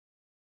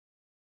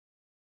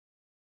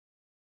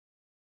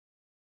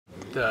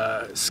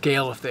the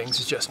scale of things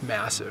is just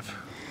massive.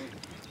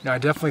 You know, I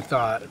definitely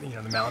thought, you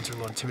know, the mountains were a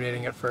little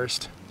intimidating at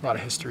first, a lot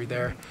of history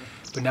there,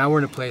 but now we're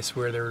in a place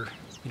where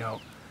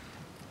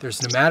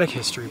there's nomadic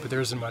history, but there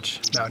isn't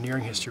much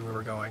mountaineering history where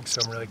we're going,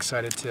 so I'm really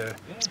excited to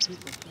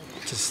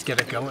just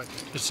get it going.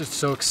 It's just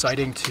so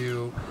exciting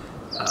to,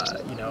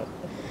 you know,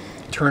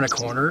 turn a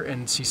corner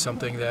and see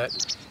something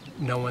that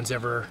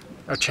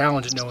a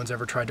challenge that no one's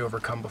ever tried to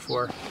overcome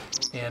before,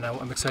 and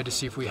I'm excited to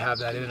see if we have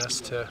that in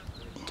us to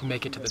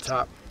make it to the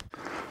top.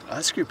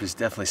 This group is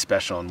definitely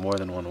special in more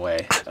than one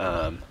way.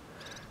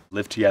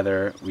 Lived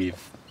together,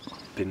 we've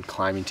been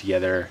climbing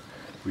together,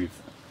 we've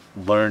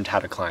learned how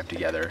to climb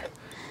together,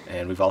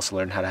 and we've also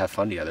learned how to have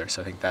fun together.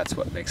 So I think that's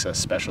what makes us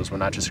special. Is we're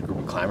not just a group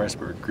of climbers,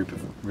 we're a group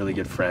of really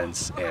good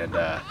friends and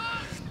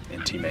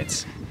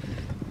teammates.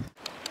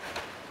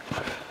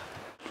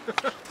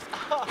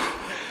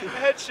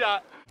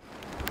 Headshot.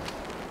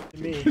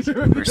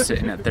 We're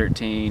sitting at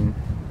 13.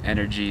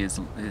 Energy is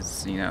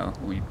you know,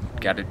 we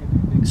got to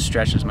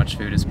stretch as much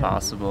food as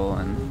possible,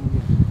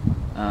 and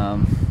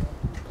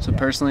so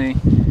personally,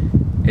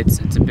 it's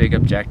a big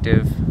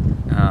objective,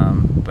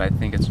 but I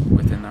think it's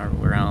within our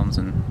realms,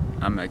 and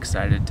I'm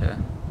excited to,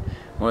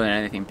 more than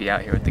anything, be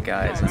out here with the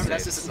guys.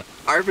 That's just an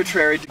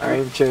arbitrary degree.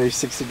 Arbitrary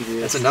 60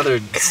 degrees. That's another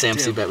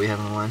Samsey bet we have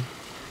on the line.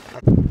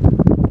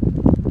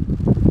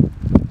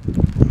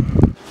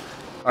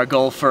 Our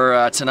goal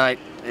for tonight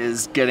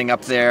is getting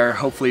up there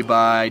hopefully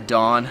by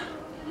dawn,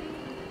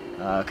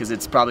 because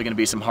it's probably going to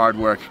be some hard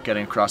work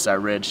getting across that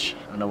ridge.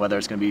 I don't know whether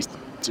it's going to be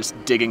just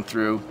digging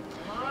through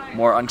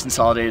more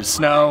unconsolidated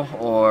snow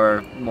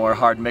or more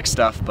hard mixed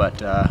stuff,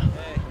 but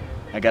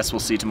I guess we'll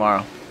see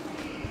tomorrow.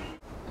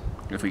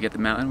 If we get the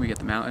mountain, we get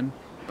the mountain,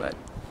 but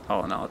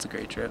all in all, it's a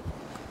great trip,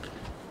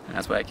 and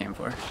that's what I came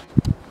for.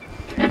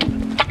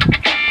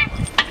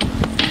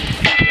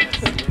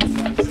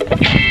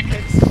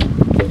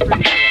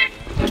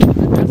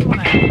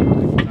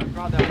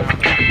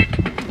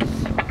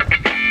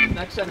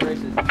 Next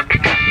generation.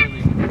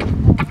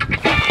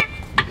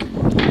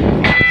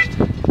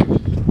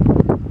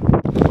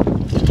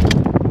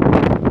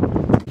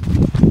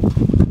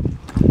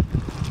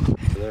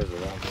 There's a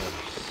lot more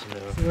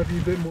snow. So have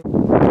you been more?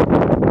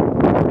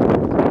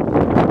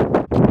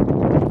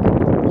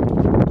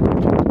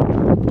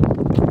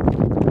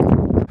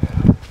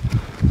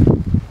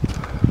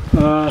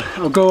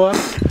 I'll go up,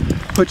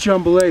 put you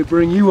on belay,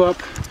 bring you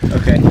up.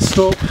 Okay.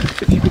 So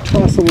if you could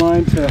toss a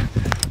line to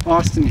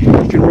Austin, you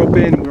can rope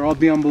in. We'll all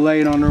be on belay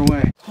and on our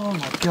way. Oh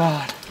my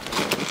God.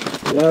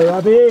 Yeah,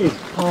 Robbie!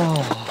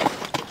 Oh.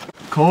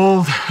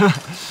 Cold.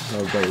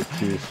 Oh, great,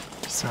 too.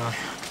 So,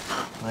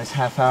 nice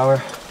half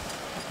hour.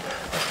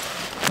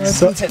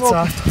 So, Tits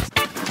off.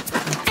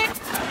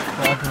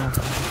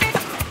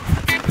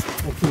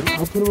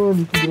 I'll put her on,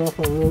 you can get off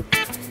our rope.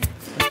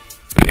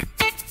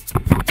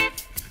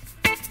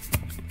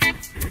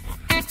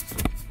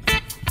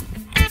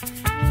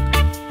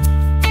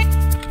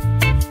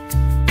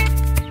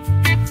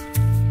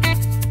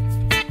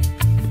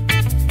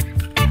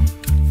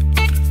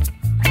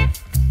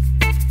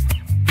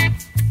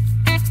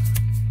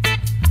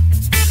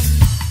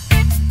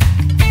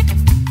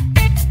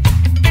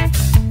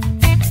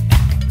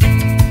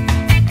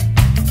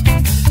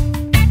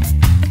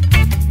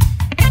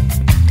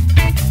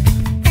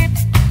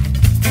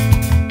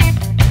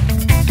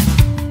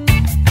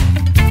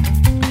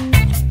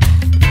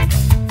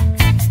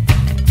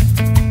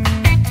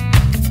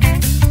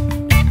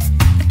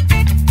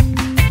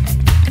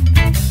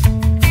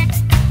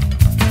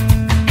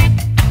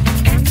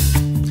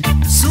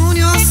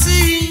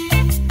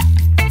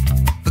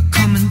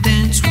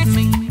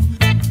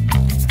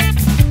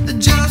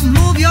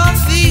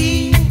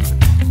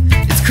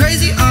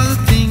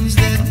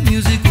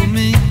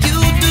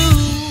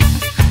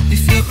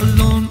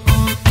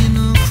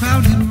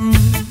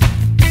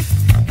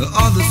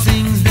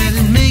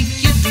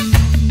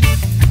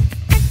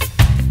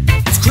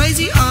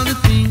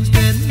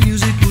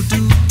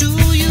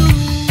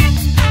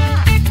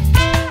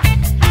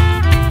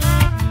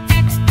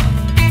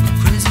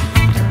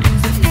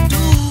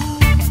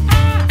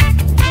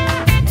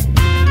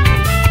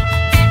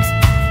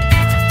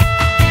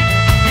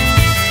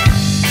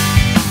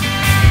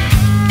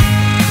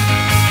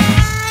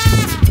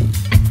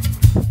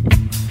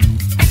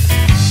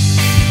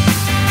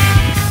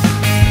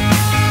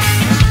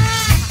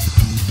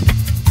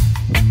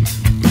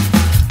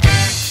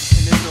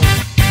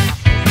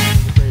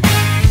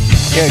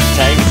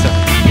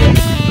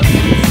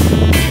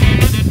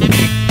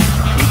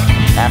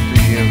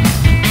 After you.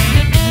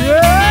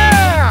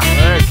 Yeah!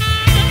 Work.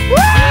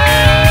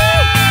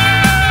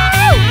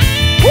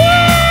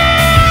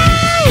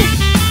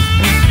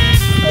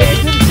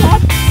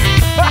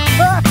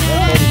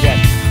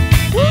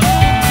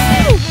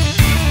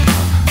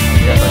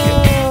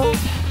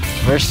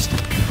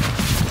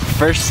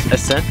 First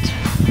ascent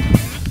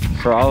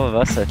for all of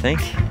us, I think.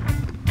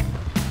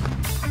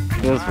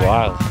 Feels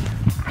wild.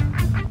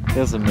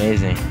 Feels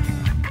amazing.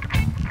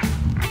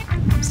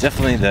 It's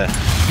definitely the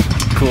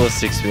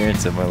coolest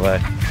experience of my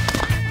life.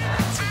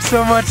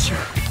 So much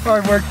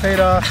Hard work paid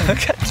off.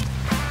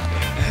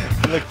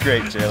 You look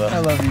great, Jayla. I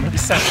love you.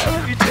 I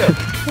love you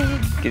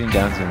too. Getting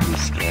down's gonna be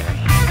scary.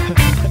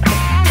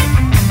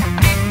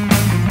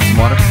 Some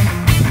water?